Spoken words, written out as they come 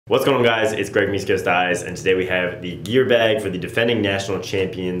What's going on, guys? It's Greg Miskos Dyes, and today we have the gear bag for the defending national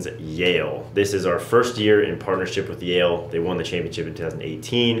champions, Yale. This is our first year in partnership with Yale. They won the championship in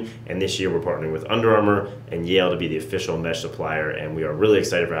 2018, and this year we're partnering with Under Armour and Yale to be the official mesh supplier, and we are really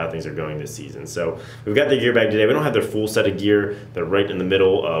excited for how things are going this season. So we've got the gear bag today. We don't have their full set of gear. They're right in the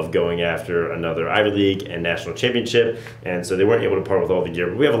middle of going after another Ivy League and national championship, and so they weren't able to part with all the gear,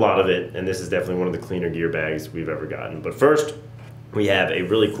 but we have a lot of it, and this is definitely one of the cleaner gear bags we've ever gotten. But first, we have a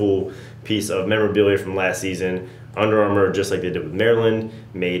really cool piece of memorabilia from last season. Under Armour, just like they did with Maryland,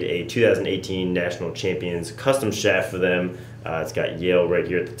 made a 2018 National Champions custom shaft for them. It's got Yale right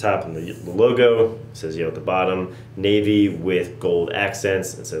here at the top and the logo. It says Yale at the bottom. Navy with gold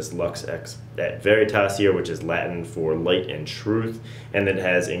accents. It says Lux Ex at Veritas here, which is Latin for light and truth. And then it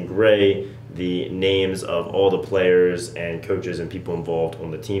has in gray the names of all the players and coaches and people involved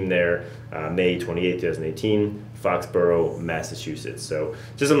on the team there. May 28, 2018, Foxborough, Massachusetts. So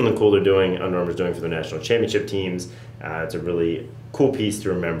just something cool they're doing, Under Armour's doing for the national championship teams. It's a really cool piece to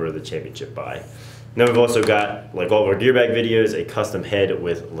remember the championship by. Then we've also got, like all of our gear bag videos, a custom head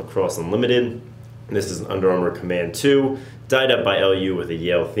with Lacrosse Unlimited. This is an Under Armour Command 2, dyed up by LU with a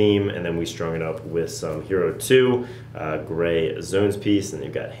Yale theme, and then we strung it up with some Hero 2 gray zones piece, and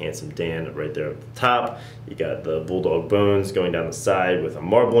you've got Handsome Dan right there at the top. You got the Bulldog bones going down the side with a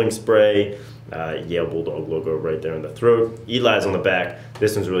marbling spray, Yale Bulldog logo right there in the throat. Eli's on the back.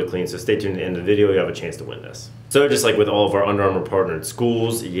 This one's really clean, so stay tuned to the end of the video. You have a chance to win this. So just like with all of our Under Armour partnered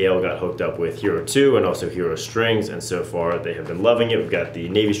schools, Yale got hooked up with Hero 2 and also Hero strings, and so far they have been loving it. We've got the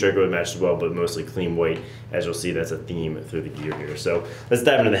Navy striker with match as well, but mostly clean white. As you'll see, that's a theme through the gear here. So let's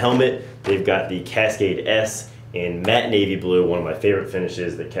dive into the helmet. They've got the Cascade S in matte navy blue, one of my favorite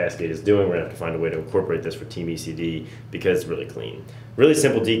finishes that Cascade is doing. We're gonna have to find a way to incorporate this for Team ECD because it's really clean. Really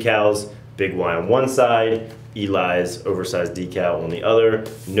simple decals, big Y on one side, Eli's oversized decal on the other,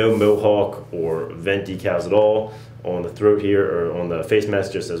 no mohawk or vent decals at all. On the throat here, or on the face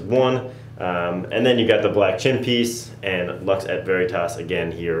mask, just says one. And then you got the black chin piece and Lux et Veritas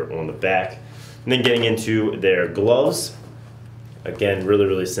again here on the back. And then getting into their gloves, again,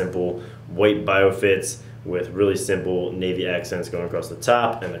 really simple, white biofits with really simple navy accents going across the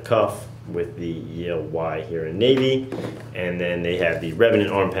top and the cuff with the Yale Y here in navy. And then they have the Revenant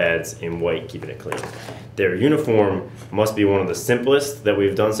arm pads in white, keeping it clean. Their uniform must be one of the simplest that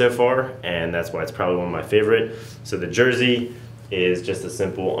we've done so far, and that's why it's probably one of my favorite. So the jersey is just a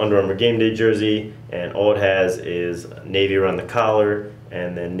simple Under Armour game day jersey, and all it has is navy around the collar,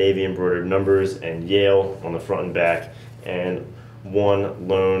 and then navy embroidered numbers and Yale on the front and back, and one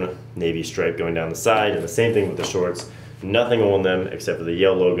lone navy stripe going down the side, and the same thing with the shorts. Nothing on them except for the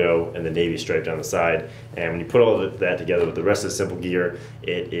Yale logo and the navy stripe down the side. And when you put all of that together with the rest of the simple gear,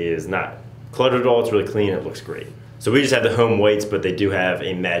 it is not cluttered at all. It's really clean. It looks great. So we just have the home whites, but they do have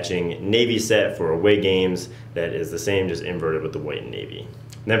a matching navy set for away games that is the same, just inverted with the white and navy.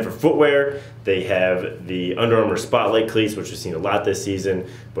 And then for footwear, they have the Under Armour Spotlight cleats, which we've seen a lot this season,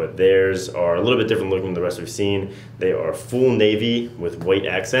 but theirs are a little bit different looking than the rest we've seen. They are full navy with white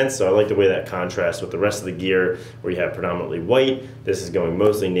accents, so I like the way that contrasts with the rest of the gear where you have predominantly white. This is going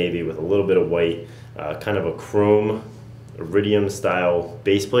mostly navy with a little bit of white, kind of a chrome iridium style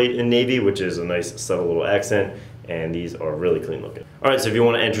base plate in navy, which is a nice subtle little accent, and these are really clean looking. All right, so if you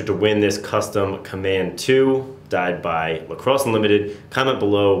want to enter to win this custom Command 2 dyed by Lacrosse Unlimited, comment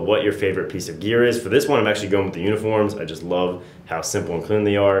below what your favorite piece of gear is. For this one, I'm actually going with the uniforms. I just love how simple and clean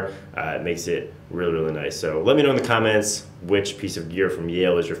they are. It makes it really nice. So let me know in the comments which piece of gear from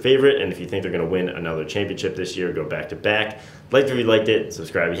Yale is your favorite, and if you think they're going to win another championship this year, go back to back. Like if you liked it,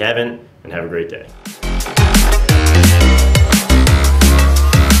 subscribe if you haven't, and have a great day.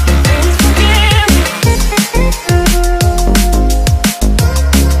 Thank you.